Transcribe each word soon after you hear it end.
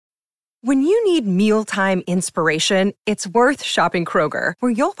When you need mealtime inspiration, it's worth shopping Kroger,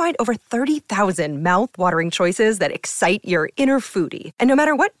 where you'll find over 30,000 mouth-watering choices that excite your inner foodie. And no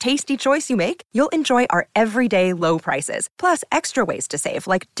matter what tasty choice you make, you'll enjoy our everyday low prices, plus extra ways to save,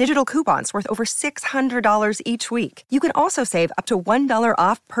 like digital coupons worth over $600 each week. You can also save up to $1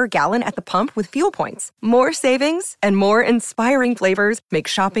 off per gallon at the pump with fuel points. More savings and more inspiring flavors make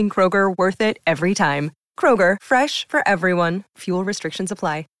shopping Kroger worth it every time. Kroger, fresh for everyone. Fuel restrictions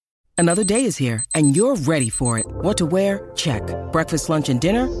apply. Another day is here, and you're ready for it. What to wear? Check. Breakfast, lunch, and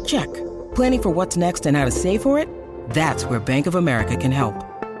dinner? Check. Planning for what's next and how to save for it? That's where Bank of America can help.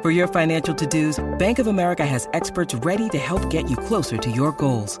 For your financial to-dos, Bank of America has experts ready to help get you closer to your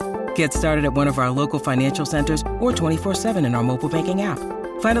goals. Get started at one of our local financial centers or 24/7 in our mobile banking app.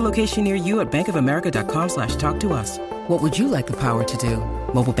 Find a location near you at bankofamerica.com/talktous. What would you like the power to do?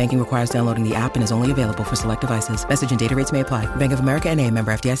 Mobile banking requires downloading the app and is only available for select devices. Message and data rates may apply. Bank of America N.A.,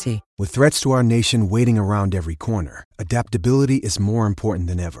 member FDIC. With threats to our nation waiting around every corner, adaptability is more important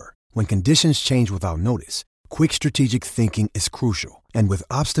than ever. When conditions change without notice, quick strategic thinking is crucial. And with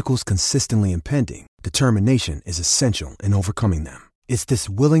obstacles consistently impending, determination is essential in overcoming them. It's this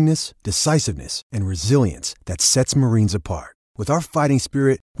willingness, decisiveness, and resilience that sets Marines apart. With our fighting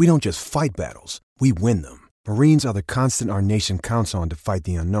spirit, we don't just fight battles, we win them. Marines are the constant our nation counts on to fight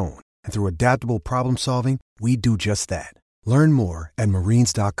the unknown. And through adaptable problem solving, we do just that. Learn more at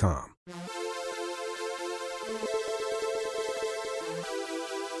marines.com.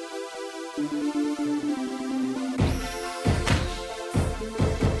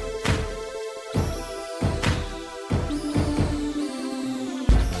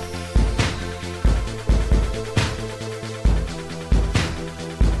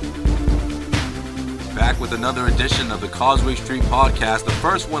 With another edition of the Causeway Street Podcast, the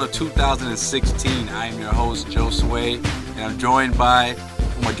first one of 2016. I am your host, Joe Sway, and I'm joined by...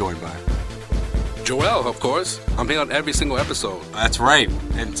 Who am I joined by? Joel, of course. I'm here on every single episode. That's right.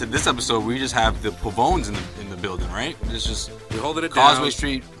 And to this episode, we just have the Pavones in the building, right? It's just we're holding it Causeway down.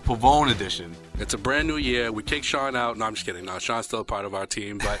 Street Pavone edition. It's a brand new year. We kicked Sean out. No, I'm just kidding. No, Sean's still a part of our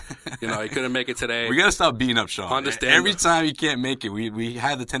team, but he couldn't make it today. We gotta stop beating up Sean. Understand. Every time he can't make it, we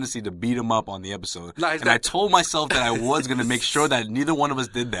had the tendency to beat him up on the episode. No, I told myself that I was gonna make sure that neither one of us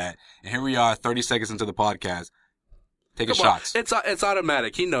did that. And here we are, 30 seconds into the podcast, taking shots. It's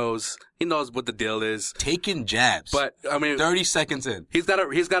automatic. He knows what the deal is. Taking jabs. But I mean, 30 seconds in, he's got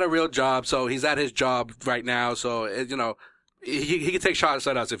a real job, so he's at his job right now. So he can take shots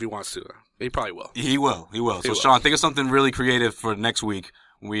at us if he wants to. He probably will. He will. So, Sean, think of something really creative for next week.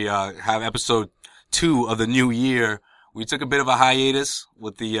 We have episode 2 of the new year. We took a bit of a hiatus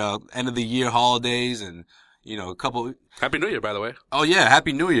with the end of the year holidays and, a couple... Happy New Year, by the way. Oh, yeah.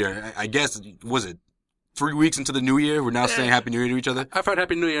 Happy New Year. I guess, was it 3 weeks into the new year? We're now saying Happy New Year to each other? I've heard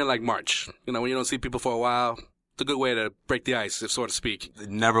Happy New Year in like March. When you don't see people for a while. It's a good way to break the ice, so to speak.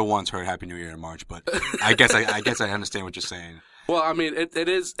 Never once heard Happy New Year in March, but I guess I understand what you're saying. Well, I mean, it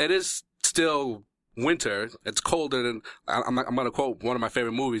is still winter. It's colder than, I'm going to quote one of my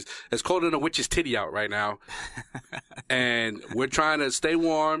favorite movies. It's colder than a witch's titty out right now. And we're trying to stay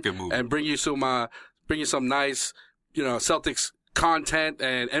warm and bring you some nice, Celtics content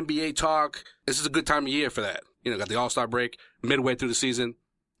and NBA talk. This is a good time of year for that. Got the All-Star break midway through the season.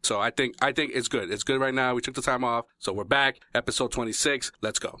 So I think it's good. It's good right now. We took the time off. So we're back. Episode 26.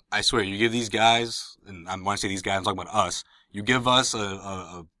 Let's go. I swear, you give these guys, and when I say these guys, I'm talking about us, you give us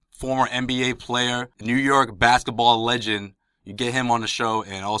a former NBA player, New York basketball legend, you get him on the show,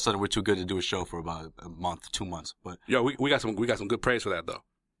 and all of a sudden we're too good to do a show for about a month, 2 months. But yo, we got some good praise for that though.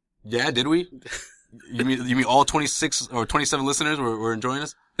 Yeah, did we? You mean all 26 or 27 listeners were enjoying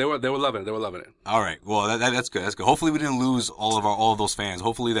us? They were loving it. They were loving it. All right. Well, that's good. That's good. Hopefully we didn't lose all of those fans.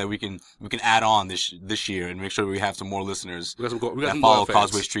 Hopefully that we can add on this year and make sure we have some more listeners we got that follow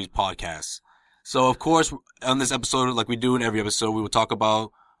Causeway Street podcasts. So of course, on this episode, like we do in every episode, we will talk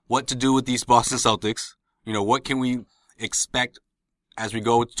about what to do with these Boston Celtics. What can we expect as we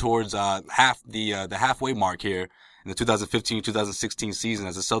go towards the halfway mark here in the 2015-2016 season,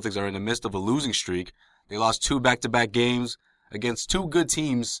 as the Celtics are in the midst of a losing streak. They lost 2 back-to-back games against 2 good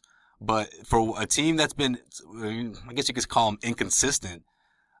teams, but for a team that's been, I guess you could call them inconsistent,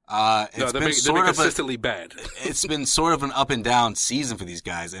 they've been consistently bad. It's been sort of an up and down season for these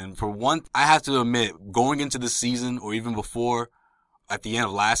guys. And for one, I have to admit, going into this season or even before, at the end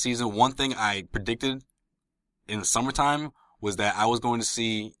of last season, one thing I predicted in the summertime was that I was going to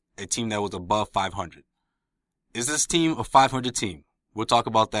see a team that was above 500. Is this team a 500 team? We'll talk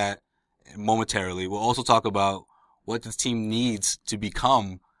about that momentarily. We'll also talk about what this team needs to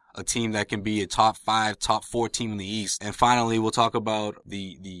become a team that can be a top 5, top 4 team in the East. And finally, we'll talk about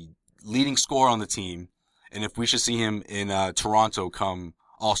the leading scorer on the team, and if we should see him in Toronto come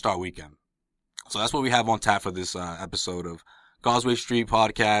All-Star Weekend. So that's what we have on tap for this episode of Causeway Street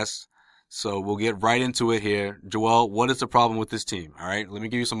Podcast. So we'll get right into it here. Joel, what is the problem with this team? All right, let me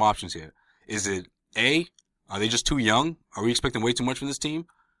give you some options here. Is it A, are they just too young? Are we expecting way too much from this team?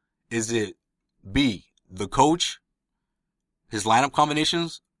 Is it B, the coach, his lineup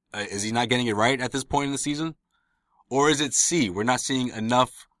combinations? Is he not getting it right at this point in the season? Or is it C, we're not seeing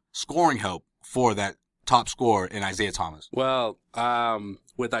enough scoring help for that top scorer in Isaiah Thomas? Well,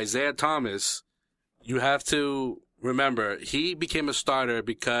 with Isaiah Thomas, you have to remember he became a starter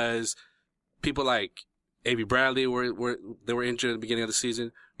because people like Avery Bradley were injured at the beginning of the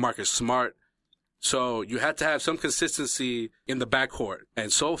season, Marcus Smart. So you had to have some consistency in the backcourt.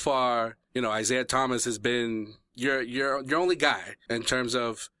 And so far, Isaiah Thomas has been your only guy in terms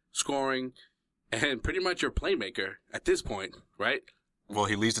of scoring and pretty much your playmaker at this point, right? Well,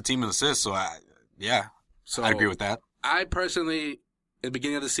 he leads the team in assists, so I agree with that. I personally, at the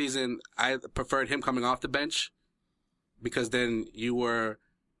beginning of the season, I preferred him coming off the bench because then you were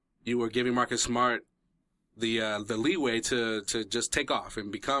giving Marcus Smart the leeway to just take off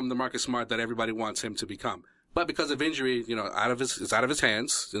and become the Marcus Smart that everybody wants him to become. But because of injury, it's out of his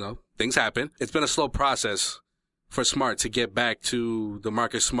hands. Things happen. It's been a slow process for Smart to get back to the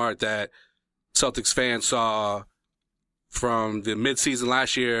Marcus Smart that Celtics fans saw from the midseason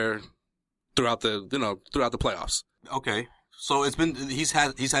last year throughout the playoffs. Okay. So he's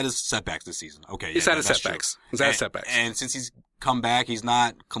had his setbacks this season. Okay. He's had his setbacks. And since he's come back, he's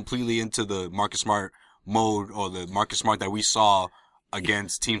not completely into the Marcus Smart mode or the Marcus Smart that we saw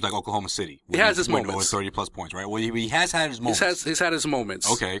against teams like Oklahoma City. He has his moments. Over 30+ points, right? Well, he has had his moments. He's had his moments.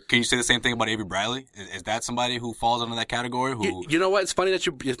 Okay. Can you say the same thing about Avery Bradley? Is that somebody who falls under that category? You know what? It's funny that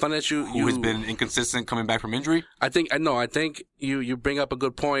you who has been inconsistent coming back from injury? I think you bring up a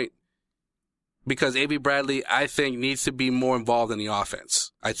good point because Avery Bradley, I think, needs to be more involved in the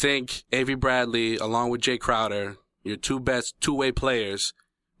offense. I think Avery Bradley, along with Jay Crowder, your two best two-way players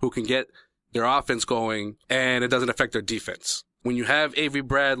who can get their offense going and it doesn't affect their defense. When you have Avery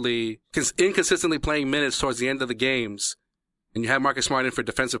Bradley inconsistently playing minutes towards the end of the games and you have Marcus Smart in for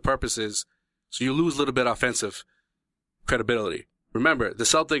defensive purposes, so you lose a little bit of offensive credibility. Remember, the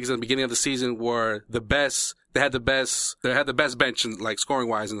Celtics in the beginning of the season were the best. They had the best bench scoring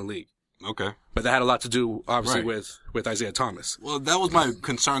wise in the league. Okay. But that had a lot to do, obviously, with Isaiah Thomas. Well, that was my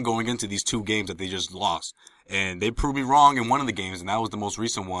concern going into these two games that they just lost. And they proved me wrong in one of the games, and that was the most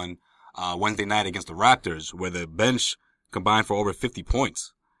recent one, Wednesday night against the Raptors, where the bench combined for over 50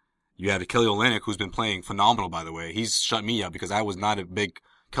 points. You had Kelly Olynyk, who's been playing phenomenal, by the way. He's shut me up because I was not a big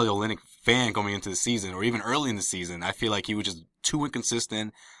Kelly Olynyk fan going into the season or even early in the season. I feel like he was just too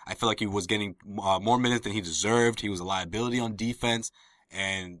inconsistent. I feel like he was getting more minutes than he deserved. He was a liability on defense.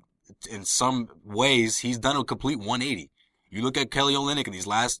 And in some ways, he's done a complete 180. You look at Kelly Olynyk in these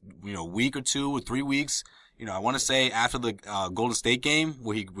last, week or 2 or 3 weeks. I want to say after the Golden State game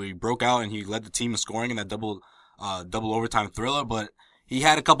where he broke out and he led the team in scoring in that double overtime thriller, but he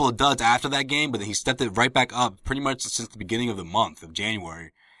had a couple of duds after that game, but then he stepped it right back up pretty much since the beginning of the month of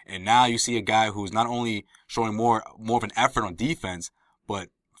January. And now you see a guy who's not only showing more of an effort on defense, but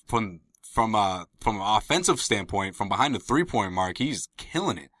from an offensive standpoint, from behind the 3-point mark, he's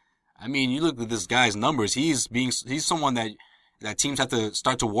killing it. I mean, you look at this guy's numbers, he's someone that teams have to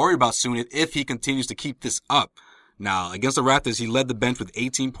start to worry about soon if he continues to keep this up. Now, against the Raptors, he led the bench with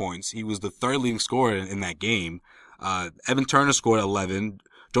 18 points. He was the third leading scorer in that game. Evan Turner scored 11.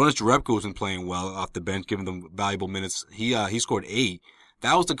 Jonas Jerebko has been playing well off the bench, giving them valuable minutes. He scored 8.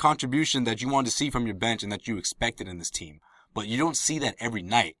 That was the contribution that you wanted to see from your bench and that you expected in this team. But you don't see that every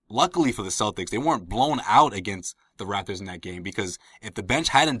night. Luckily for the Celtics, they weren't blown out against the Raptors in that game because if the bench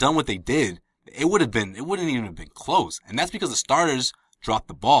hadn't done what they did, it wouldn't even have been close. And that's because the starters dropped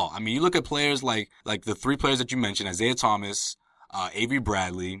the ball. I mean, you look at players like the 3 players that you mentioned, Isaiah Thomas, Avery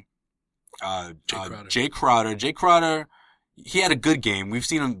Bradley, Jay Crowder. Jay Crowder, he had a good game. We've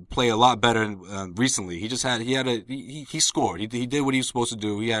seen him play a lot better recently. He scored. He did what he was supposed to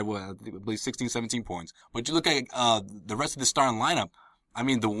do. He had, I believe 16, 17 points. But you look at the rest of the starting lineup, I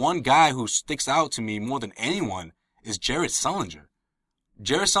mean, the one guy who sticks out to me more than anyone is Jared Sullinger.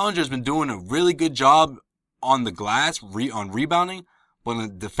 Jared Sullinger has been doing a really good job on the glass, on rebounding,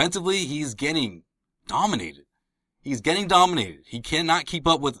 but defensively, he's getting dominated. He's getting dominated. He cannot keep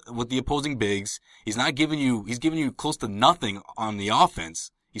up with the opposing bigs. He's giving you close to nothing on the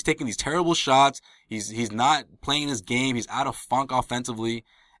offense. He's taking these terrible shots. He's not playing his game. He's out of funk offensively.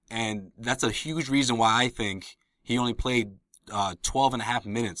 And that's a huge reason why I think he only played 12 and a half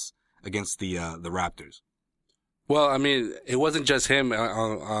minutes against the Raptors. Well, I mean, it wasn't just him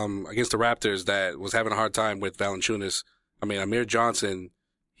against the Raptors that was having a hard time with Valanciunas. I mean, Amir Johnson,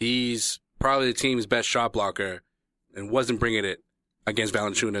 he's probably the team's best shot blocker and wasn't bringing it against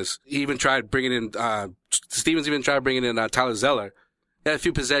Valanciunas. He even tried bringing in, Stevens even tried bringing in Tyler Zeller. He had a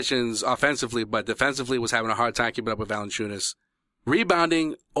few possessions offensively, but defensively was having a hard time keeping up with Valanciunas.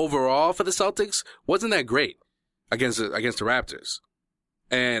 Rebounding overall for the Celtics wasn't that great against the Raptors.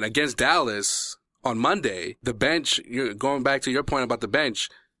 And against Dallas on Monday, the bench, going back to your point about the bench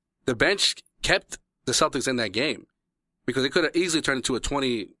kept the Celtics in that game because it could have easily turned into a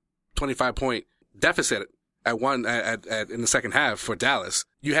 25 point deficit in the second half for Dallas.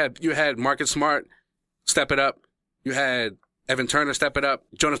 You had Marcus Smart step it up. You had Evan Turner step it up.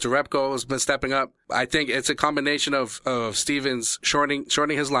 Jonas Jerebko has been stepping up. I think it's a combination of Stevens shortening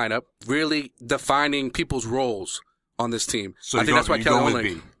his lineup, really defining people's roles on this team. So I think that's why Kelly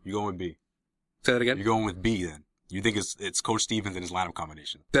Olynyk. You're going with B. Say that again? You're going with B then. You think it's Coach Stevens and his lineup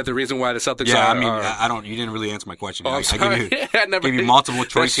combination. That's the reason why the Celtics you didn't really answer my question. Oh, I gave you multiple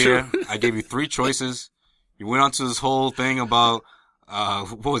choice here. I gave you 3 choices. You went on to this whole thing about,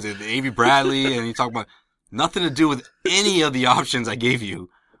 what was it, Avery Bradley, and you talked about nothing to do with any of the options I gave you.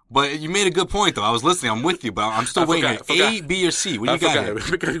 But you made a good point, though. I was listening. I'm with you, but I'm still waiting. A, B, or C? What do you got here?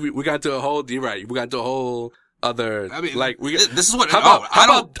 Because we got to a whole, you're right, we got to a whole other, this is what,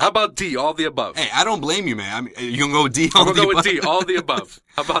 how about D, all the above? Hey, I don't blame you, man. I mean, you can go with D, all the above. I'm going to go with D, all the above.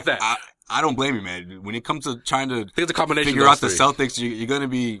 How about that? I don't blame you, man. When it comes to trying to figure out the Celtics, you're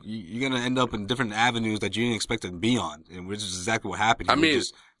gonna end up in different avenues that you didn't expect to be on, and which is exactly what happened. I mean,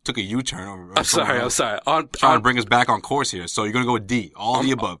 just took a U-turn. I'm sorry. Trying to bring us back on course here. So you're gonna go with D, all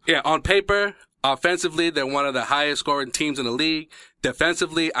the above. Yeah, on paper, offensively, they're one of the highest scoring teams in the league.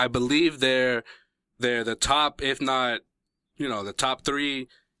 Defensively, I believe they're the top, if not, the top 3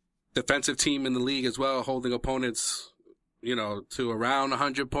 defensive team in the league as well, holding opponents, to around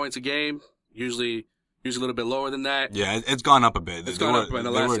 100 points a game. Usually a little bit lower than that. Yeah, it's gone up a bit. It's gone up in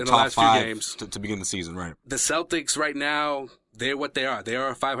the last few games. To begin the season, right. The Celtics right now, they're what they are. They are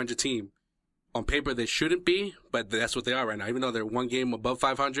a 500 team. On paper, they shouldn't be, but that's what they are right now. Even though they're one game above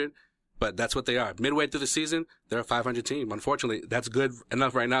 500, but that's what they are. Midway through the season, they're a 500 team. Unfortunately, that's good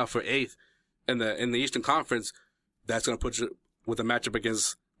enough right now for 8th in the Eastern Conference. That's going to put you with a matchup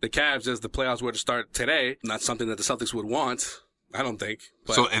against the Cavs as the playoffs were to start today. Not something that the Celtics would want, I don't think.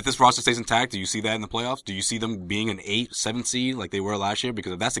 But so if this roster stays intact, do you see that in the playoffs? Do you see them being an 8, 7 seed like they were last year?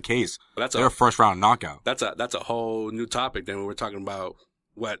 Because if that's the case, they're a first round knockout. That's a whole new topic then when we're talking about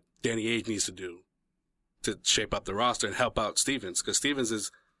what Danny Ainge needs to do to shape up the roster and help out Stevens. Because Stevens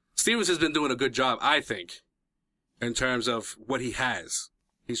has been doing a good job, I think, in terms of what he has.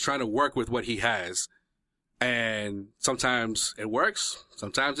 He's trying to work with what he has. And sometimes it works,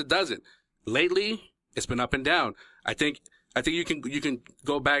 sometimes it doesn't. Lately, it's been up and down. I think you can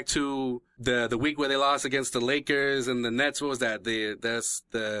go back to the week where they lost against the Lakers and the Nets. What was that?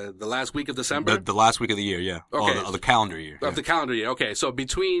 The last week of December? The last week of the year, yeah. Okay. Of the calendar year. Of the calendar year. Okay. So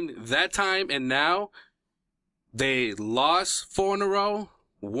between that time and now, they lost 4 in a row,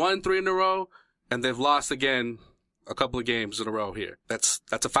 won 3 in a row, and they've lost again a couple of games in a row here. That's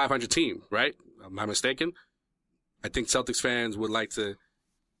a 500 team, right? Am I mistaken? I think Celtics fans would like to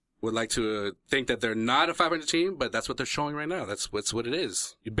think that they're not a 500 team, but that's what they're showing right now. That's what it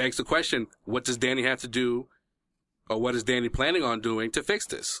is. It begs the question, what does Danny have to do, or what is Danny planning on doing to fix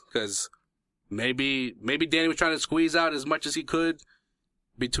this? Because maybe Danny was trying to squeeze out as much as he could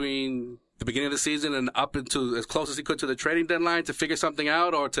between the beginning of the season and up into as close as he could to the trading deadline to figure something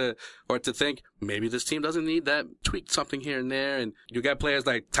out, or to think maybe this team doesn't need that, tweak something here and there. And you got players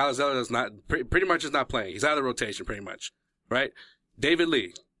like Tyler Zeller that's not pretty much is not playing. He's out of the rotation pretty much, right? David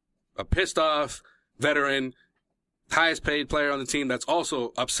Lee, a pissed off veteran, highest paid player on the team that's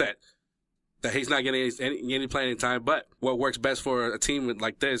also upset that he's not getting any playing time. But what works best for a team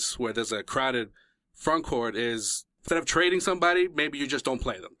like this, where there's a crowded front court, is instead of trading somebody, maybe you just don't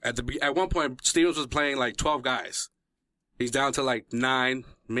play them. At one point, Stevens was playing like 12 guys. He's down to like 9,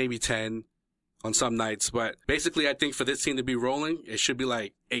 maybe 10 on some nights. But basically, I think for this team to be rolling, it should be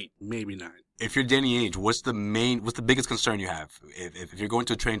like 8, maybe 9. If you're Danny Ainge, what's the biggest concern you have? If you're going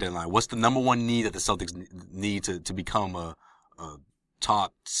to a trade deadline, what's the number one need that the Celtics need to become a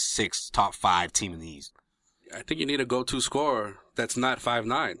top 6, top 5 team in the East? I think you need a go-to scorer that's not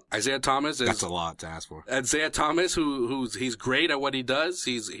 5'9". Isaiah Thomas that's a lot to ask for. Isaiah Thomas, he's great at what he does.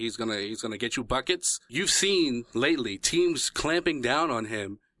 He's gonna get you buckets. You've seen lately teams clamping down on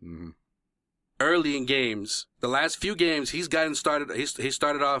him early in games. The last few games he's gotten started. He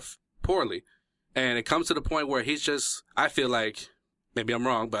started off poorly, and it comes to the point where he's just. I feel like maybe I'm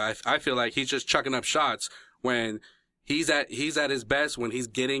wrong, but I feel like he's just chucking up shots when he's at his best when he's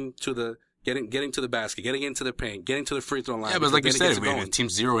getting to the basket, getting into the paint, getting to the free throw line. Yeah, but like you said, man, if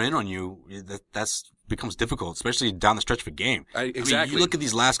teams zero in on you, that's becomes difficult, especially down the stretch of a game. Exactly. I mean, you look at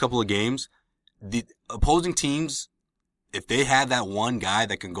these last couple of games, the opposing teams, if they have that one guy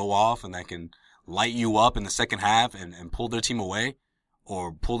that can go off and that can light you up in the second half and pull their team away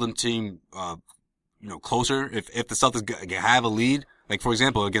or pull them team, closer, if the Celtics have a lead, like for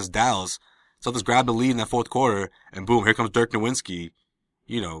example, against Dallas, Celtics grab the lead in that fourth quarter and boom, here comes Dirk Nowitzki,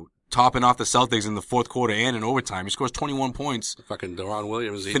 topping off the Celtics in the fourth quarter and in overtime. He scores 21 points. Fucking Deron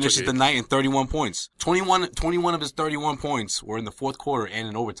Williams. Finishes the night in 31 points. 21 of his 31 points were in the fourth quarter and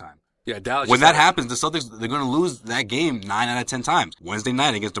in overtime. Yeah, Dallas. When that happens, the Celtics, they're going to lose that game 9 out of 10 times. Wednesday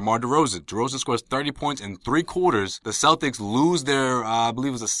night against DeMar DeRozan. DeRozan scores 30 points in 3 quarters. The Celtics lose their, I believe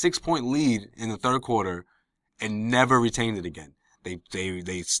it was a 6-point lead in the third quarter and never retained it again.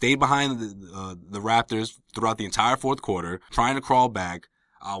 They stayed behind the Raptors throughout the entire fourth quarter, trying to crawl back.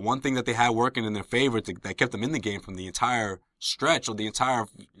 One thing that they had working in their favor that kept them in the game from the entire stretch or the entire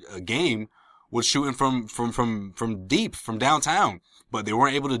game was shooting from deep, from downtown. But they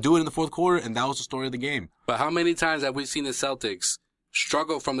weren't able to do it in the fourth quarter, and that was the story of the game. But how many times have we seen the Celtics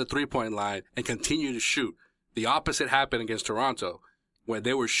struggle from the three-point line and continue to shoot? The opposite happened against Toronto, where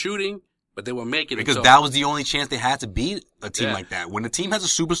they were shooting, but they were making it. Because that was the only chance they had to beat a team like that. When a team has a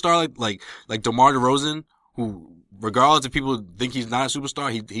superstar like DeMar DeRozan, who, regardless if people think he's not a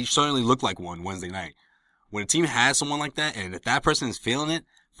superstar, he certainly looked like one Wednesday night. When a team has someone like that, and if that person is feeling it,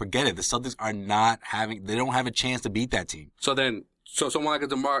 forget it. The Celtics they don't have a chance to beat that team. So someone like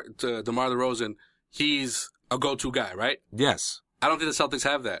DeMar DeRozan, he's a go-to guy, right? Yes. I don't think the Celtics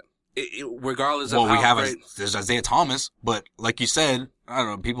have that. Regardless of how great. There's Isaiah Thomas, but like you said, I don't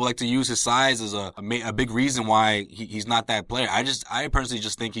know, people like to use his size as a big reason why he's not that player. I personally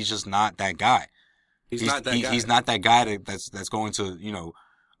just think he's just not that guy. He's not that guy. He's not that guy that's going to,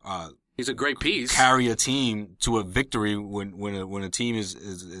 he's a great piece. Carry a team to a victory when a team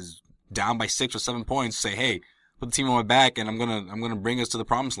is down by 6 or 7 points. Say, hey, put the team on my back, and I'm gonna bring us to the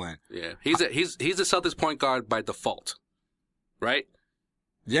promised land. Yeah, he's a Celtics point guard by default, right?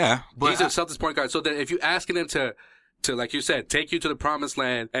 Yeah, but he's a Celtics point guard. So then, if you're asking him to like you said, take you to the promised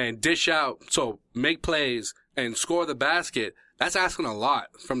land and dish out, so make plays and score the basket, that's asking a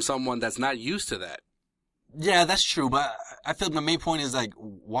lot from someone that's not used to that. Yeah, that's true. But I feel like my main point is like,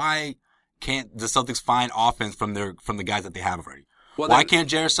 why can't the Celtics find offense from the guys that they have already? Well, why can't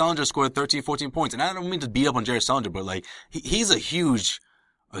Jared Sullinger score 13, 14 points? And I don't mean to beat up on Jared Sullinger, but like, he's a huge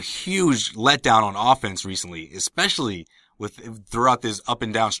letdown on offense recently, especially throughout this up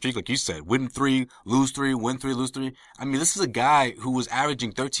and down streak, like you said, win 3, lose 3, win 3, lose 3. I mean, this is a guy who was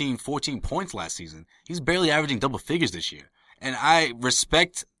averaging 13, 14 points last season. He's barely averaging double figures this year. And I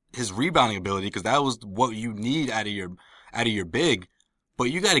respect his rebounding ability because that was what you need out of your big, but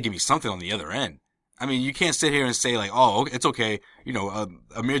you got to give me something on the other end. I mean, you can't sit here and say like, oh, it's okay.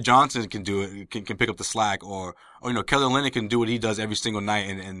 Amir Johnson can do it, can pick up the slack, or Kelly Olynyk can do what he does every single night,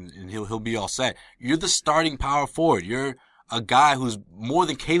 and he'll be all set. You're the starting power forward. You're a guy who's more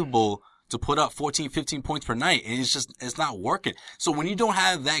than capable to put up 14, 15 points per night, and it's not working. So when you don't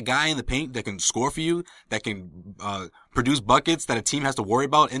have that guy in the paint that can score for you, that can produce buckets that a team has to worry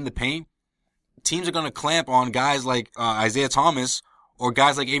about in the paint, teams are going to clamp on guys like Isaiah Thomas or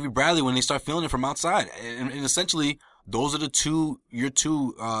guys like Avery Bradley when they start feeling it from outside. And essentially, those are your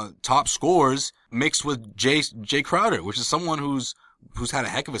two top scorers mixed with Jay Crowder, which is someone who's had a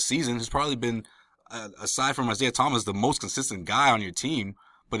heck of a season, who's probably been, aside from Isaiah Thomas, the most consistent guy on your team.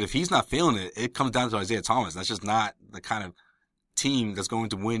 But if he's not feeling it, it comes down to Isaiah Thomas. That's just not the kind of team that's going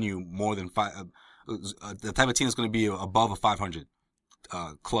to win you more than the type of team that's going to be above a 500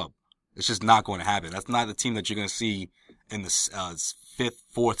 club. It's just not going to happen. That's not the team that you're going to see in the 5th,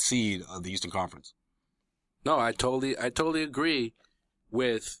 4th seed of the Eastern Conference. No, I totally agree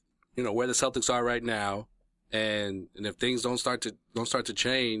with where the Celtics are right now, and if things don't start to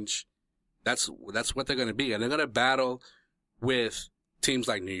change, that's what they're going to be, and they're going to battle with teams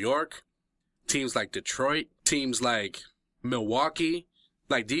like New York, teams like Detroit, teams like Milwaukee.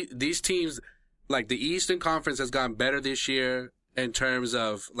 Like these teams, like the Eastern Conference has gotten better this year in terms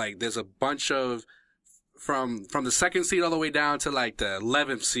of like there's a bunch of from the 2nd seed all the way down to like the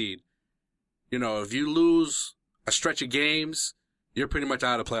 11th seed. If you lose a stretch of games, you're pretty much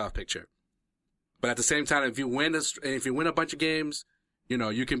out of the playoff picture. But at the same time, if you win a bunch of games,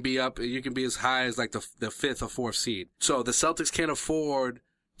 you can be as high as like the 5th or 4th seed. So the Celtics can't afford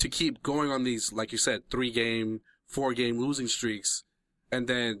to keep going on these, like you said, 3-game, 4-game losing streaks and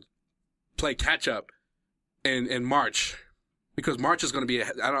then play catch up in March, because March is going to be,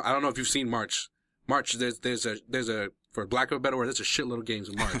 I don't know if you've seen March. March, there's a for lack of a better word, there's a shitload of games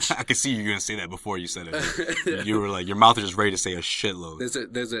in March. I could see you going to say that before you said it. You were like, your mouth is just ready to say a shitload.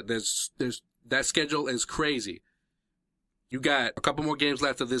 There's that schedule is crazy. You got a couple more games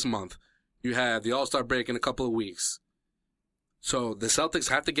left of this month. You have the All-Star break in a couple of weeks. So the Celtics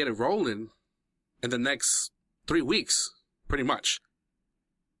have to get it rolling in the next 3 weeks, pretty much.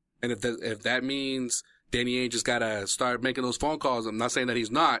 And if that means Danny Ainge just got to start making those phone calls, I'm not saying that he's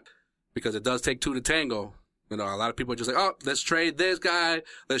not, because it does take two to tango. You know, a lot of people are just like, oh, let's trade this guy.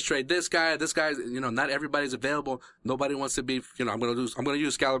 Let's trade this guy. This guy's, you know, not everybody's available. Nobody wants to be, you know, I'm going to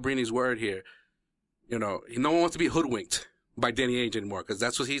use Scalabrini's word here. You know, no one wants to be hoodwinked by Danny Ainge anymore, because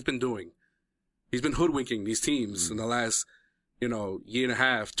that's what he's been doing. He's been hoodwinking these teams in the last, you know, year and a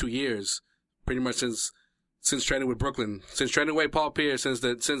half, 2 years, pretty much since trading with Brooklyn, since trading away Paul Pierce, since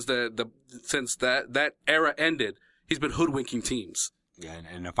that era ended. He's been hoodwinking teams. Yeah,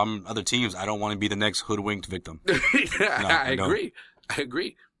 and if I'm other teams, I don't want to be the next hoodwinked victim. I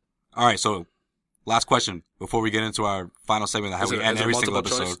agree. All right, so last question before we get into our final segment. How we end every single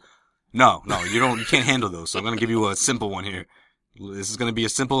episode. Choice? No, you can't handle those. So I'm going to give you a simple one here. This is going to be a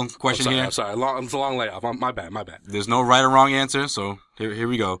simple question here. I'm sorry. It's a long layoff. My bad. There's no right or wrong answer, so here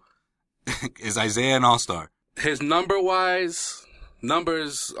we go. Is Isaiah an all-star? His numbers,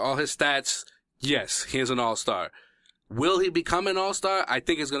 all his stats, yes, he is an all-star. Will he become an all-star? I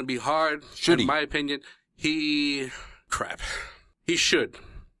think it's going to be hard. Should he? In my opinion, he should.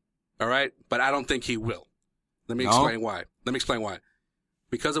 All right? But I don't think he will. Let me explain why.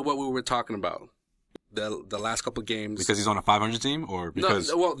 Because of what we were talking about. The last couple of games. Because he's on a 500 team, or because?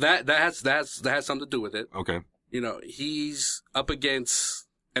 No, well, that has something to do with it. Okay. You know, he's up against,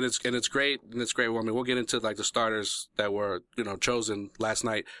 and it's great. Well, I mean, we'll get into like the starters that were, you know, chosen last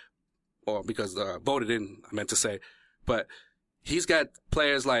night, or because voted in, I meant to say. But he's got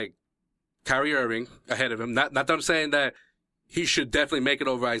players like Kyrie Irving ahead of him. Not that I'm saying that he should definitely make it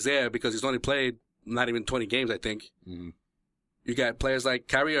over Isaiah, because he's only played not even 20 games, I think. Mm-hmm. You got players like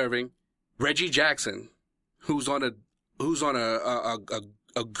Kyrie Irving, Reggie Jackson, who's on a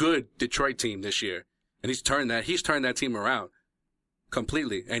good Detroit team this year, and he's turned that team around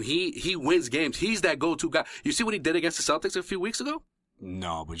completely, and he wins games. He's that go-to guy. You see what he did against the Celtics a few weeks ago?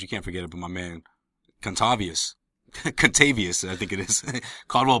 No, but you can't forget about my man Contavious, I think it is.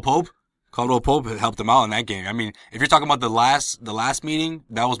 Caldwell Pope helped him out in that game. I mean, if you're talking about the last meeting,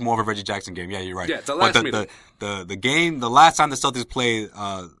 that was more of a Reggie Jackson game. Yeah, you're right. Yeah, the last meeting. The game, the last time the Celtics played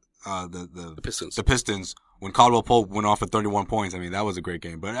the Pistons, when Caldwell Pope went off for 31 points. I mean, that was a great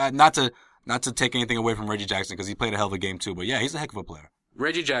game. But not to take anything away from Reggie Jackson, because he played a hell of a game too. But yeah, he's a heck of a player.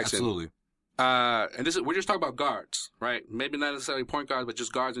 Hereggie Jackson, absolutely. And we're just talking about guards, right? Maybe not necessarily point guards, but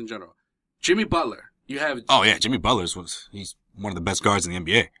just guards in general. Jimmy Butler. Jimmy Butler's he's one of the best guards in the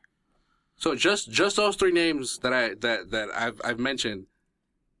NBA. So just those three names that I've mentioned,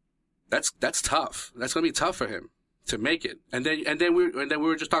 that's tough. That's gonna be tough for him to make it. And then we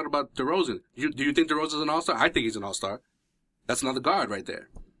were just talking about DeRozan. Do you think DeRozan's an all-star? I think he's an all-star. That's another guard right there.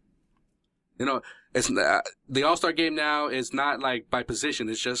 You know, it's the all-star game now is not like by position.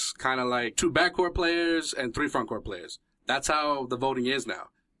 It's just kind of like 2 backcourt players and 3 frontcourt players. That's how the voting is now.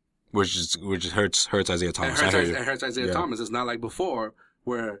 Which hurts Isaiah Thomas. It hurts Isaiah Thomas. It's not like before,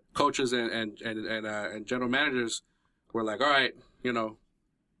 where coaches and general managers were like, all right, you know,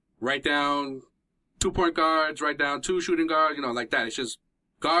 write down 2 point guards, write down 2 shooting guards, you know, like that. It's just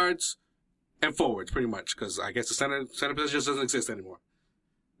guards and forwards, pretty much, because I guess the center position just doesn't exist anymore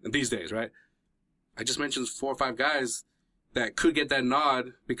these days, right? I just mentioned 4 or 5 guys that could get that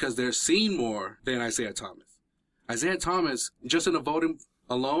nod because they're seen more than Isaiah Thomas. Isaiah Thomas, just in the voting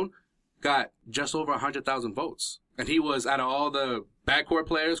alone, got just over 100,000 votes. And he was, out of all the backcourt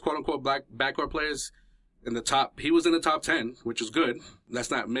players, quote-unquote backcourt players, he was in the top 10, which is good.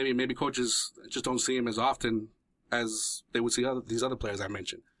 That's not, maybe coaches just don't see him as often as they would see these other players I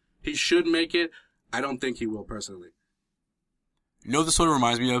mentioned. He should make it. I don't think he will, personally. You know, this sort of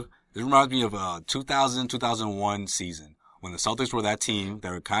reminds me of? It reminds me of 2000-2001 season, when the Celtics were that team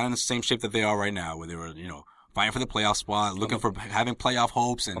that were kind of in the same shape that they are right now, where they were, you know, fighting for the playoff spot, looking for having playoff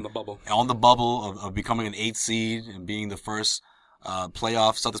hopes, and on the bubble of becoming an 8th seed and being the first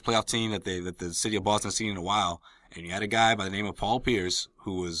Celtics playoff team that the city of Boston has seen in a while. And you had a guy by the name of Paul Pierce,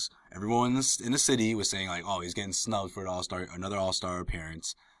 who was, everyone in the city was saying like, oh, he's getting snubbed for another All-Star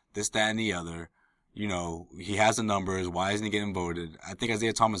appearance, this, that, and the other. You know, he has the numbers. Why isn't he getting voted? I think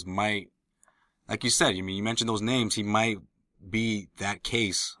Isaiah Thomas might, like you said, you mentioned those names. He might be that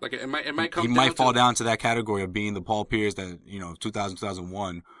case. Like it might come. He might fall down to that category of being the Paul Pierce that, you know,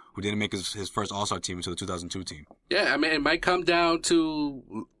 2000-2001, who didn't make his first All-Star team until the 2002 team. Yeah, I mean, it might come down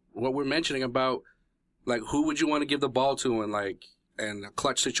to what we're mentioning about Like, who would you want to give the ball to in a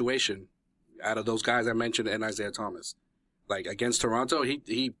clutch situation out of those guys I mentioned and Isaiah Thomas? Like, against Toronto,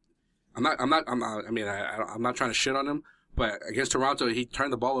 I'm not trying to shit on him, but against Toronto, he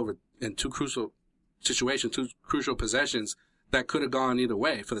turned the ball over in two crucial situations, two crucial possessions that could have gone either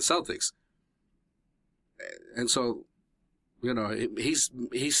way for the Celtics. And so, you know, he's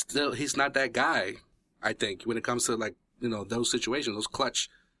not that guy, I think, when it comes to, like, you know, those situations, those clutch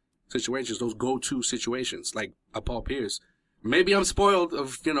situations, those go-to situations, like a Paul Pierce. Maybe I'm spoiled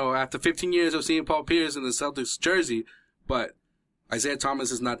of, you know, after 15 years of seeing Paul Pierce in the Celtics jersey, but Isaiah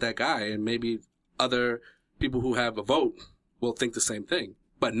Thomas is not that guy, and maybe other people who have a vote will think the same thing.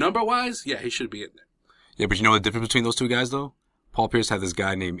 But number-wise, yeah, he should be in there. Yeah, but you know the difference between those two guys, though? Paul Pierce had this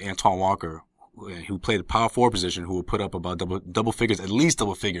guy named Antoine Walker, who played the power forward position, who would put up about double figures, at least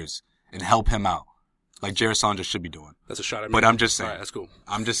double figures, and help him out, like Jared Sanders should be doing. That's a shot at me. But I'm just saying. All right, that's cool.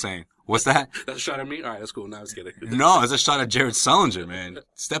 I'm just saying. What's that? That's a shot at me? All right, that's cool. Now I was kidding. No, it's a shot at Jared Sullinger, man.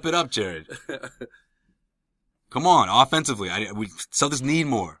 Step it up, Jared. Come on, offensively. Celtics need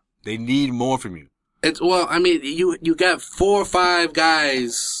more. They need more from you. Well, I mean, you got 4 or 5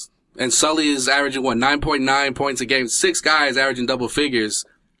 guys, and Sully is averaging 9.9 points a game. 6 guys averaging double figures.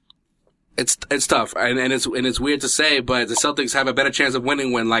 It's tough, and it's weird to say, but the Celtics have a better chance of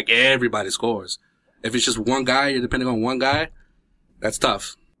winning when, like, everybody scores. If it's just one guy, you're depending on one guy, that's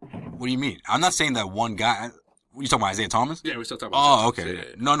tough. What do you mean? I'm not saying that one guy. You talking about Isaiah Thomas? Yeah, we're still talking about. Oh, okay. Yeah.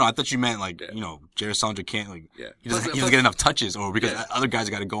 No, I thought you meant you know, Jared Sanders can't he doesn't get enough touches, or because other guys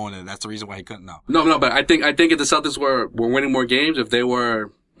got to go in, and that's the reason why he couldn't. No, but I think if the Celtics were winning more games, if they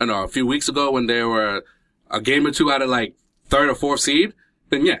were, I don't know, a few weeks ago when they were a game or two out of like 3rd or 4th seed,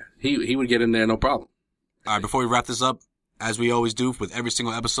 then yeah, he would get in there no problem. All right, before we wrap this up, as we always do with every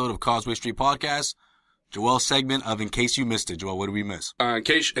single episode of Causeway Street Podcast, Joel's segment of In Case You Missed It. Joel, what did we miss? In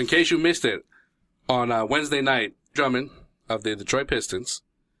case you missed it, on Wednesday night, Drummond of the Detroit Pistons,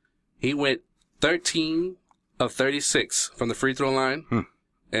 he went 13 of 36 from the free throw line,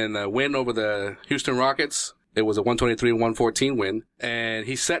 and a win over the Houston Rockets. It was a 123-114 win, and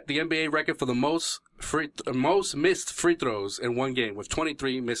he set the NBA record for the most missed free throws in one game with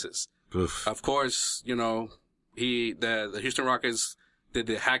 23 misses. Oof. Of course, you know, the Houston Rockets did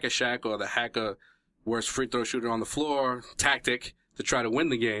the hack-a-Shaq, or the worst free throw shooter on the floor tactic to try to win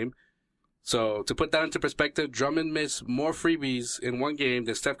the game. So to put that into perspective, Drummond missed more freebies in one game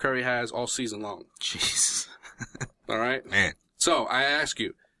than Steph Curry has all season long. Jeez. All right? Man. So I ask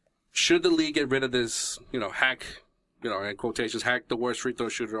you, should the league get rid of this, you know, hack, you know, in quotations, hack the worst free throw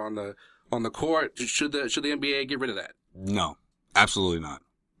shooter on the court? Should the NBA get rid of that? No, absolutely not.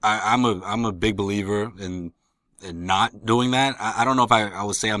 I'm a big believer in not doing that. I don't know if I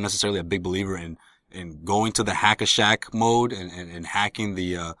would say I'm necessarily a big believer in going to the hack-a-Shaq mode and hacking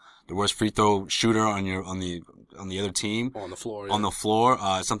the worst free throw shooter on the other team. On the floor. Yeah. On the floor.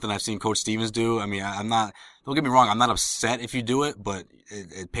 Something I've seen Coach Stevens do. I mean, don't get me wrong, I'm not upset if you do it, but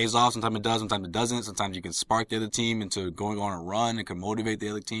it pays off. Sometimes it does, sometimes it doesn't. Sometimes you can spark the other team into going on a run and can motivate the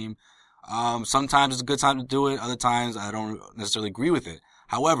other team. Sometimes it's a good time to do it. Other times I don't necessarily agree with it.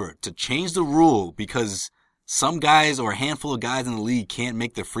 However, to change the rule because some guys or a handful of guys in the league can't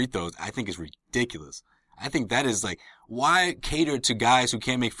make their free throws, I think is ridiculous. I think that is like, why cater to guys who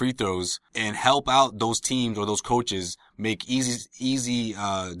can't make free throws and help out those teams or those coaches make easy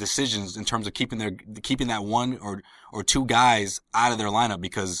decisions in terms of keeping that one or two guys out of their lineup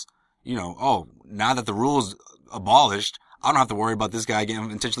because, you know, now that the rule is abolished, I don't have to worry about this guy getting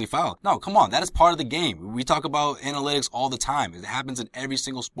intentionally fouled. No, come on. That is part of the game. We talk about analytics all the time. It happens in every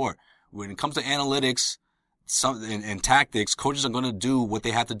single sport. When it comes to analytics and tactics, coaches are going to do what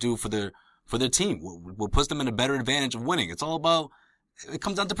they have to do for their team. What puts them in a better advantage of winning. It's all about, it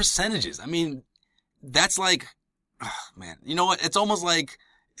comes down to percentages. I mean, that's like, man, you know what? It's almost like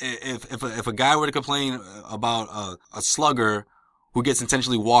if a guy were to complain about a slugger who gets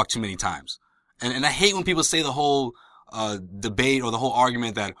intentionally walked too many times. And I hate when people say the whole debate or the whole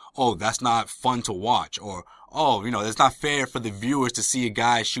argument that, that's not fun to watch, or, it's not fair for the viewers to see a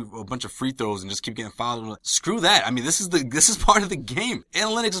guy shoot a bunch of free throws and just keep getting fouled. Screw that. I mean, this is part of the game.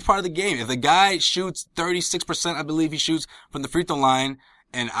 Analytics is part of the game. If the guy shoots 36%, I believe he shoots from the free throw line,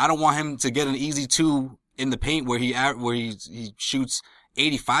 and I don't want him to get an easy 2 in the paint where he shoots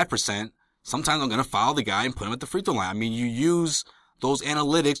 85%, sometimes I'm going to foul the guy and put him at the free throw line. I mean, you use those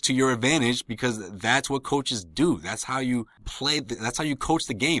analytics to your advantage because that's what coaches do. That's how you play. That's how you coach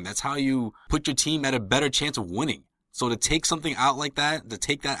the game. That's how you put your team at a better chance of winning. So to take something out like that, to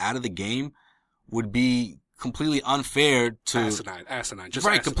take that out of the game would be completely unfair to asinine.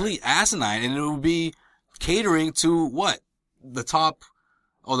 Complete asinine. And it would be catering to what? The top,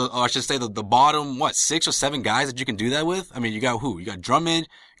 or I should say the bottom, 6 or 7 guys that you can do that with? I mean, you got who? You got Drummond,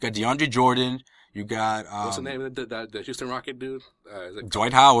 you got DeAndre Jordan, you got, what's the name of the Houston Rocket dude?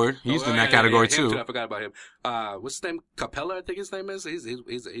 Dwight Howard. He's in that category too. I forgot about him. What's his name? Capella, I think his name is. He's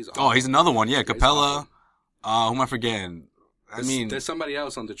he's another one. Yeah, Capella. Who am I forgetting? I mean, there's somebody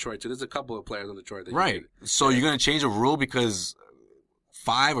else on Detroit too. There's a couple of players on Detroit. Right. So you're going to change a rule because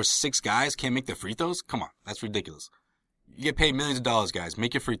 5 or 6 guys can't make their free throws? Come on. That's ridiculous. You get paid millions of dollars, guys.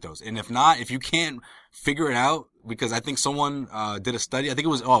 Make your free throws. And if not, if you can't figure it out, because I think someone did a study. I think it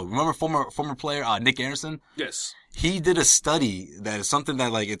was, remember former player Nick Anderson? Yes. He did a study that is something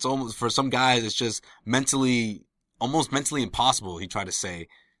that, like, it's almost, for some guys, it's just almost mentally impossible, he tried to say,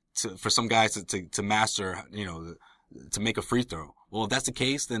 for some guys to master, to make a free throw. Well, if that's the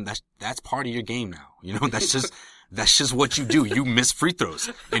case, then that's part of your game now. That's just what you do. You miss free throws,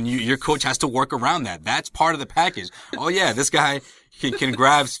 and your coach has to work around that. That's part of the package. Oh yeah, this guy can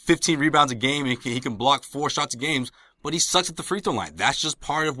grab 15 rebounds a game, and he can block 4 shots a game, but he sucks at the free throw line. That's just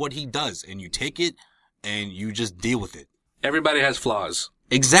part of what he does, and you take it and you just deal with it. Everybody has flaws.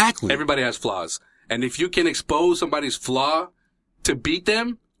 Exactly. Everybody has flaws, and if you can expose somebody's flaw to beat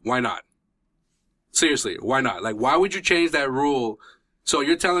them, why not? Seriously, why not? Like, why would you change that rule? So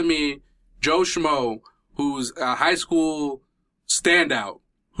you're telling me Joe Schmo, who's a high school standout,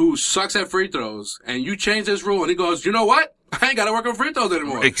 who sucks at free throws, and you change this rule, and he goes, you know what? I ain't got to work on free throws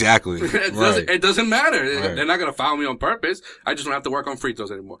anymore. Exactly. It doesn't matter. Right. They're not going to foul me on purpose. I just don't have to work on free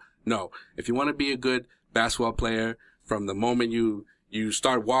throws anymore. No. If you want to be a good basketball player, from the moment you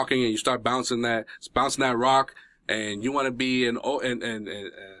start walking and you start bouncing that rock, and you want to be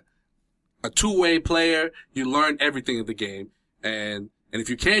a two-way player, you learn everything of the game. And if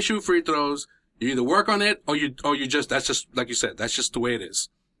you can't shoot free throws, you either work on it or you just, that's just, like you said, that's just the way it is.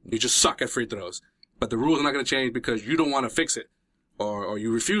 You just suck at free throws. But the rules are not going to change because you don't want to fix it or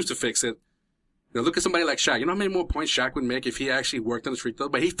you refuse to fix it. Look at somebody like Shaq. You know how many more points Shaq would make if he actually worked on his free throws?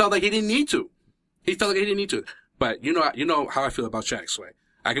 But he felt like he didn't need to. But you know how I feel about Shaq, Sway.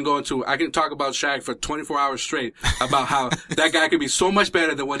 I can talk about Shaq for 24 hours straight about how that guy could be so much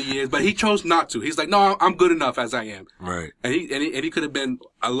better than what he is, but he chose not to. He's like, no, I'm good enough as I am. Right. And he could have been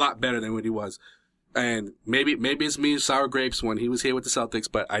a lot better than what he was. And maybe it's me, sour grapes, when he was here with the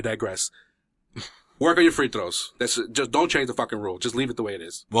Celtics, but I digress. Work on your free throws. Just don't change the fucking rule. Just leave it the way it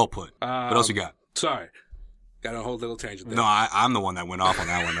is. Well put. What else you got? Sorry. Got a whole little tangent there. No, I'm the one that went off on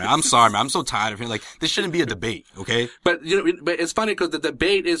that one, man. I'm sorry, man. I'm so tired of hearing, like, this shouldn't be a debate, okay? But, but it's funny because the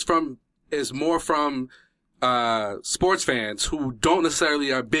debate is more from, sports fans who don't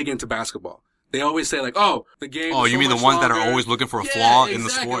necessarily are big into basketball. They always say like, oh, the game. Oh, you mean the ones that are always looking for a flaw in the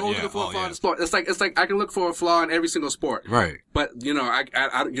sport? Looking for a flaw in the sport. It's like I can look for a flaw in every single sport. Right. But, you're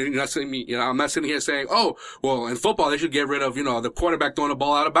not seeing me, I'm not sitting here saying, oh, well, in football, they should get rid of, the quarterback throwing the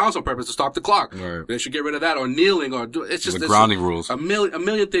ball out of bounds on purpose to stop the clock. Right. They should get rid of that, or kneeling, it's just the grounding rules. A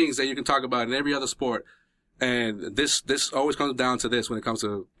million things that you can talk about in every other sport. And this always comes down to this when it comes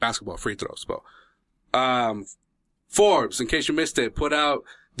to basketball free throws. Forbes, in case you missed it, put out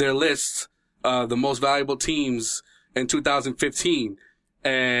their lists the most valuable teams in 2015,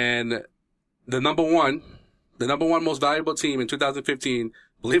 and the number one most valuable team in 2015,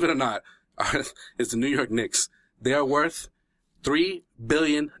 believe it or not, is the New York Knicks. They are worth $3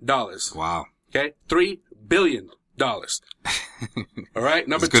 billion. Wow. Okay? $3 billion. All right?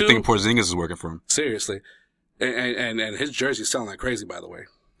 Number 2. It's a good thing Porzingis is working for him. Seriously. And his jersey's selling like crazy, by the way.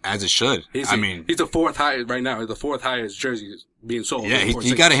 As it should. He's the 4th highest right now. He's the 4th highest jersey being sold. Yeah,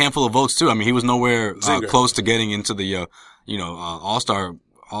 he got a handful of votes too. I mean, he was nowhere close to getting into the all-star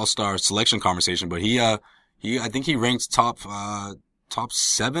selection conversation, but I think he ranks top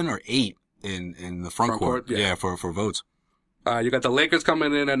 7 or 8 in the front court. Yeah, for votes. You got the Lakers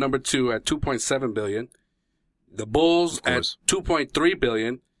coming in at number 2 at $2.7 billion. The Bulls at $2.3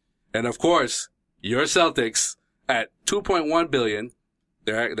 billion, and of course, your Celtics at $2.1 billion.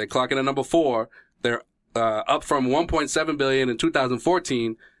 They're clocking at number 4. They're up from $1.7 billion in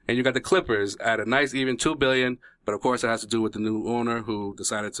 2014, and you got the Clippers at a nice even $2 billion. But of course, it has to do with the new owner who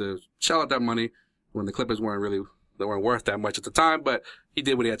decided to shell out that money when the Clippers weren't worth that much at the time. But he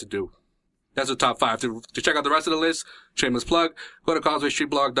did what he had to do. That's the top 5. To check out the rest of the list, shameless plug, go to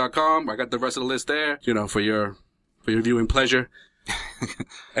CausewayStreetBlog.com. I got the rest of the list there, for your viewing pleasure.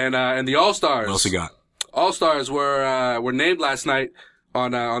 And the All-Stars. What else you got? All-Stars were named last night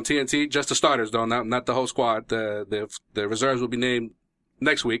on TNT, just the starters though, not the whole squad. The reserves will be named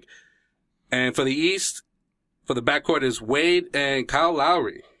next week. And for the East, for the backcourt is Wade and Kyle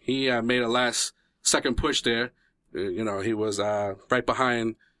Lowry. He made a last second push there. He was right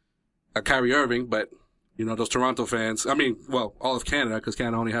behind Kyrie Irving, but those Toronto fans. I mean, well, all of Canada, because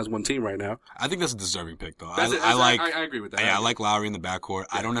Canada only has one team right now. I think that's a deserving pick, though. I agree with that. Yeah, I like Lowry in the backcourt.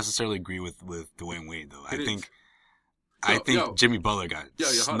 Yeah. I don't necessarily agree with Dwayne Wade, though. I think Jimmy Butler got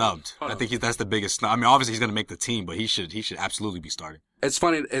snubbed. Hold on. I think that's the biggest snub. I mean, obviously he's going to make the team, but he should absolutely be starting. It's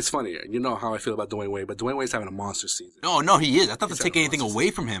funny. You know how I feel about Dwayne Wade, but Dwayne Wade's having a monster season. No, he is. That's not to take anything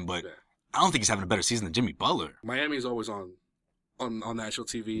away from him, but I don't think he's having a better season than Jimmy Butler. Miami's always on national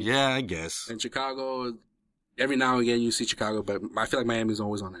TV. Yeah, I guess. And Chicago, every now and again you see Chicago, but I feel like Miami's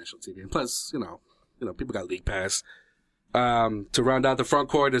always on national TV. And plus, people got league pass. To round out the front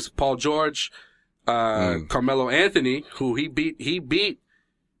court is Paul George. Carmelo Anthony, who he beat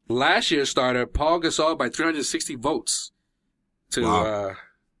last year's starter Paul Gasol by 360 votes to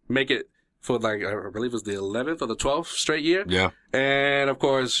make it for I believe it was the 11th or the 12th straight year. Yeah. And of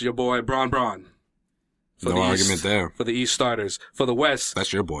course your boy Braun. No argument there. For the East starters. For the West.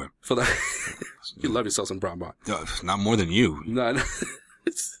 That's your boy. You love yourself some Braun. Not more than you. No.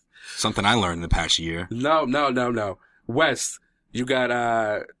 Something I learned in the past year. No. West, you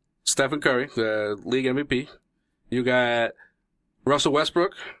got Stephen Curry, the league MVP. You got Russell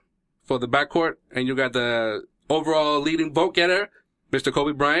Westbrook for the backcourt, and you got the overall leading vote getter, Mr.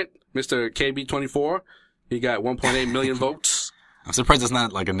 Kobe Bryant, Mr. KB24. He got 1.8 million votes. I'm surprised that's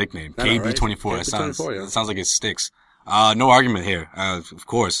not like a nickname. KB24. Right? That sounds like it sticks. No argument here. Of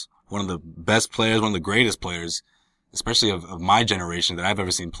course, one of the best players, one of the greatest players, especially of my generation that I've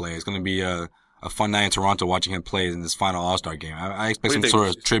ever seen play. It's going to be a fun night in Toronto watching him play in this final All-Star game. I expect some sort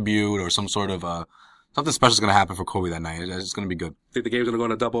of tribute or some sort of, something special is going to happen for Kobe that night. It's going to be good. Think the game's going to go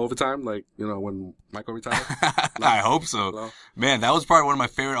into double overtime, when Michael retires? No. I hope so. No. Man, that was probably one of my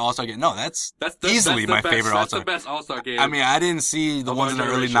favorite All-Star games. No, that's easily my favorite All-Star. That's the best All-Star game. I mean, I didn't see the ones in the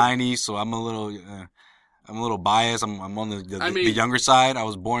early 90s, so I'm a little biased. I'm on the younger side. I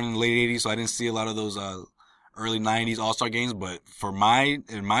was born in the late 80s, so I didn't see a lot of those, early 90s All-Star games, but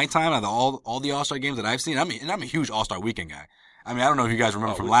in my time, out of all the All-Star games that I've seen, I'm a huge All-Star weekend guy. I mean, I don't know if you guys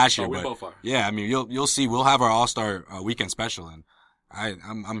remember from last year, but both are. Yeah, I mean, you'll see, we'll have our All-Star weekend special, and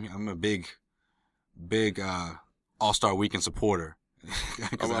I'm a big All-Star weekend supporter.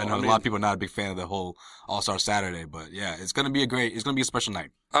 Because I know a lot of people are not a big fan of the whole All-Star Saturday, but yeah, it's gonna be a special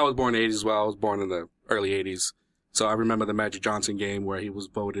night. I was born in the 80s as well. I was born in the early 80s, so I remember the Magic Johnson game where he was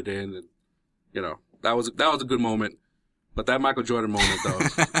voted in, and that was a good moment. But that Michael Jordan moment, though,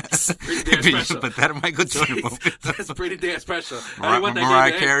 it's pretty damn special. But that Michael Jordan moment, that's pretty damn special.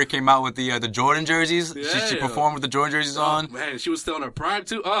 Mariah Carey came out with the Jordan jerseys. Yeah, she performed with the Jordan jerseys on. Man, she was still in her prime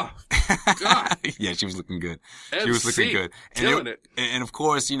too. Oh, God. Yeah, she was looking good. She was looking good. Killing it. And of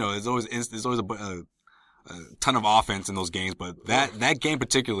course, there's always a ton of offense in those games, but that game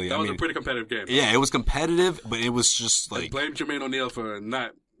particularly, that was a pretty competitive game. Yeah, it was competitive, but it was just like, blame Jermaine O'Neal for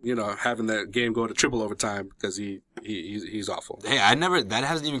not having that game go to triple overtime because he's awful. Hey, that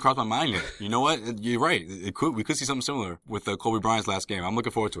hasn't even crossed my mind yet. You know what? You're right. We could see something similar with Kobe Bryant's last game. I'm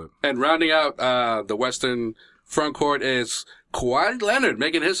looking forward to it. And rounding out the Western front court is Kawhi Leonard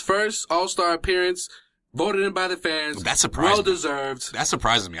making his first All-Star appearance, voted in by the fans. That surprised me. Well deserved. That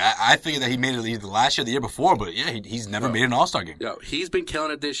surprises me. I figured that he made it either last year or the year before, but yeah, he's never made an All-Star game. Yo, he's been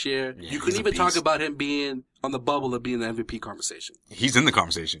killing it this year. Yeah, you couldn't even talk about him being on the bubble of being the MVP conversation. He's in the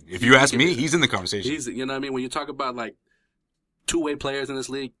conversation. If you ask me, he's in the conversation. You know what I mean? When you talk about two-way players in this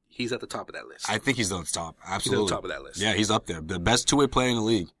league, he's at the top of that list. I think he's on the top. Absolutely. He's at the top of that list. Yeah, he's up there. The best two-way player in the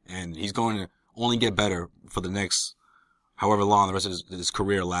league. And he's going to only get better for the next however long the rest of his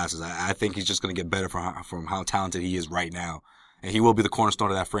career lasts. I think he's just going to get better from how talented he is right now. And he will be the cornerstone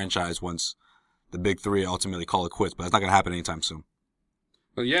of that franchise once the big three ultimately call it quits. But that's not going to happen anytime soon.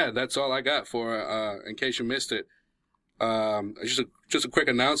 Well, yeah, that's all I got for, in case you missed it. Just a quick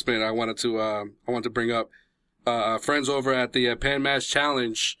announcement I wanted to bring up. Friends over at the Pan Mash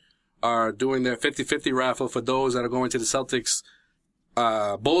Challenge are doing their 50-50 raffle for those that are going to the Celtics,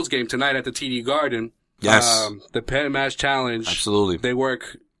 Bulls game tonight at the TD Garden. Yes. The Pan Mash Challenge. Absolutely. They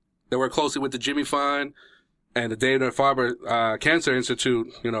work closely with the Jimmy Fund and the Dana-Farber, Cancer Institute,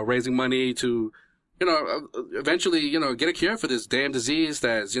 raising money to, eventually, get a cure for this damn disease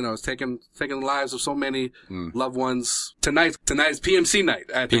that's, is taking the lives of so many loved ones. Tonight's PMC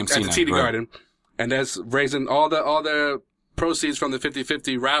night at the TD Garden. And that's raising all the proceeds from the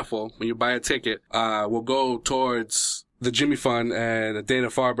 50-50 raffle when you buy a ticket, will go towards the Jimmy Fund and the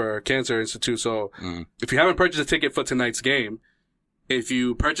Dana-Farber Cancer Institute. So if you haven't purchased a ticket for tonight's game, if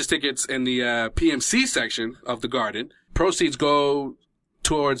you purchase tickets in the PMC section of the Garden, proceeds go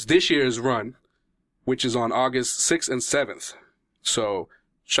towards this year's run, which is on August 6th and 7th. So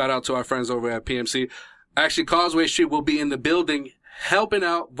shout out to our friends over at PMC. Actually, Causeway Street will be in the building helping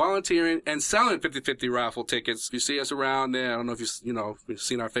out, volunteering, and selling 50/50 raffle tickets. You see us around there. I don't know if you've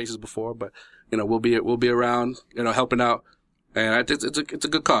seen our faces before, but we'll be around, helping out. And it's a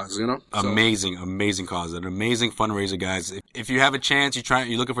good cause, So. Amazing cause. An amazing fundraiser, guys. If you have a chance,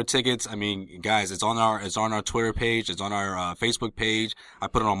 you're looking for tickets. I mean, guys, it's on our Twitter page. It's on our Facebook page. I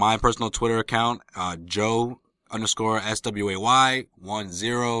put it on my personal Twitter account,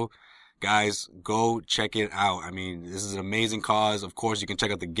 Joe_SWAY10. Guys, go check it out. I mean, this is an amazing cause. Of course, you can check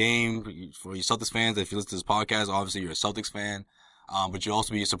out the game for you Celtics fans. If you listen to this podcast, obviously you're a Celtics fan. But you'll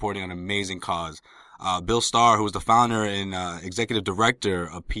also be supporting an amazing cause. Bill Starr, who was the founder and executive director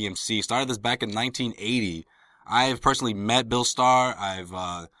of PMC, started this back in 1980. I have personally met Bill Starr. I've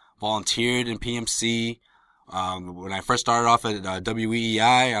volunteered in PMC. When I first started off at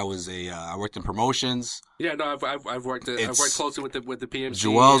WEEI, I worked in promotions. Yeah, no, I've worked closely with the PMC.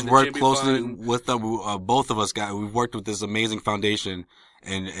 Joel's worked closely with them. Both of us we've worked with this amazing foundation.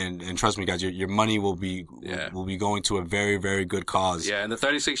 And trust me, guys, your money will be going to a very, very good cause. Yeah, in the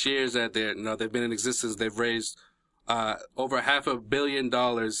 36 years that they've been in existence, they've raised over $500 million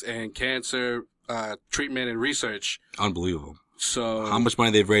in cancer treatment and research. Unbelievable. So how much money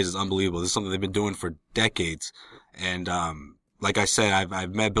they've raised is unbelievable. This is something they've been doing for decades. And like I said,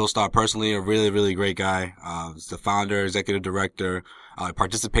 I've met Bill Starr personally, a really, really great guy. He's the founder, executive director,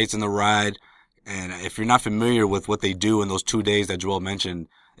 participates in the ride. And if you're not familiar with what they do in those 2 days that Joel mentioned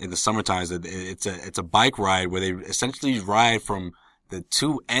in the summertime, it's a bike ride where they essentially ride from the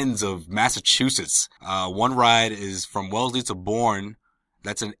two ends of Massachusetts. One ride is from Wellesley to Bourne.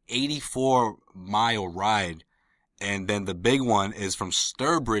 That's an 84-mile ride. And then the big one is from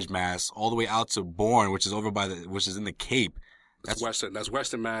Sturbridge, Mass, all the way out to Bourne, which is which is in the Cape. That's Western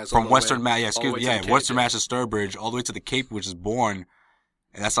Mass. From Western Mass, Western Mass is Sturbridge, all the way to the Cape, which is Bourne.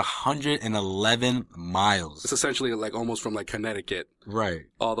 And that's 111 miles. It's essentially like almost from like Connecticut. Right.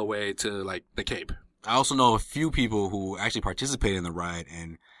 All the way to like the Cape. I also know a few people who actually participate in the ride,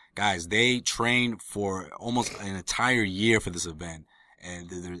 and guys, they train for almost an entire year for this event. And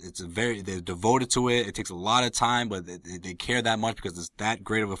they're devoted to it. It takes a lot of time, but they care that much because it's that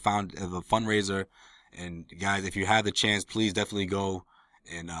great of a fundraiser. And guys, if you have the chance, please definitely go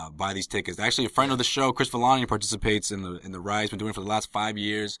and buy these tickets. Actually, a friend of the show, Chris Villani, participates in the ride. He's been doing it for the last 5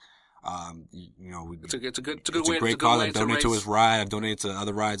 years. It's a great cause. I've donated to his ride. I've donated to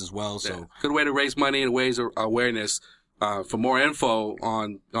other rides as well. So good way to raise money and raise awareness. For more info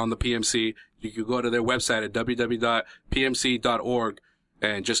on the PMC, you can go to their website at www.pmc.org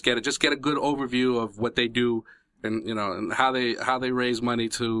and just get a good overview of what they do and and how they raise money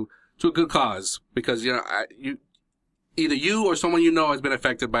to a good cause, because either you or someone has been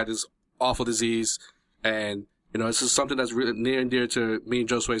affected by this awful disease, and this is something that's really near and dear to me and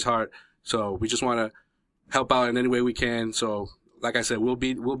Josue's heart. So we just want to help out in any way we can. So like I said, we'll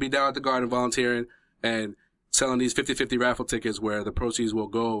be down at the Garden volunteering and selling these 50/50 raffle tickets, where the proceeds will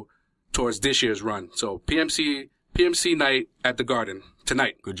go towards this year's run. So PMC night at the Garden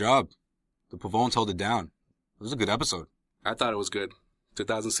tonight. Good job. The Pavones hold it down. It was a good episode. I thought it was good.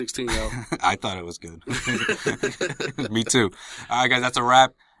 2016, yo. I thought it was good. Me too. All right, guys, that's a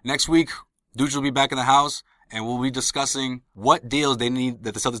wrap. Next week, Dudes will be back in the house, and we'll be discussing what deals that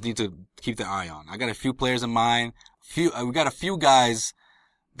the Celtics need to keep their eye on. I got a few players in mind. We got a few guys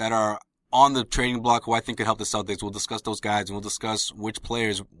that are on the trading block who I think could help the Celtics. We'll discuss those guys, and we'll discuss which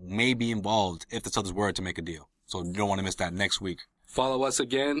players may be involved if the Celtics were to make a deal. So you don't want to miss that next week. Follow us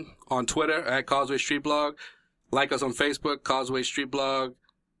again on Twitter at Causeway Street Blog. Like us on Facebook, Causeway Street Blog.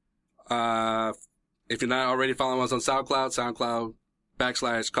 If you're not already following us on SoundCloud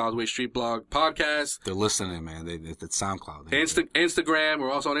 /Causeway Street Blog Podcast. They're listening, man. It's SoundCloud. Instagram.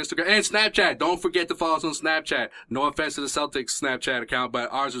 We're also on Instagram and Snapchat. Don't forget to follow us on Snapchat. No offense to the Celtics Snapchat account,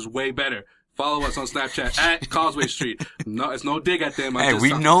 but ours is way better. Follow us on Snapchat at Causeway Street. No, it's no dig at them. Hey,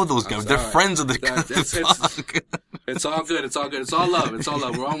 we know those guys. They're friends of the It's all good. It's all good. It's all love. It's all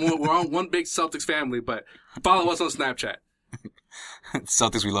love. We're on one big Celtics family, but follow us on Snapchat.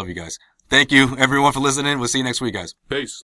 Celtics, we love you guys. Thank you, everyone, for listening. We'll see you next week, guys. Peace.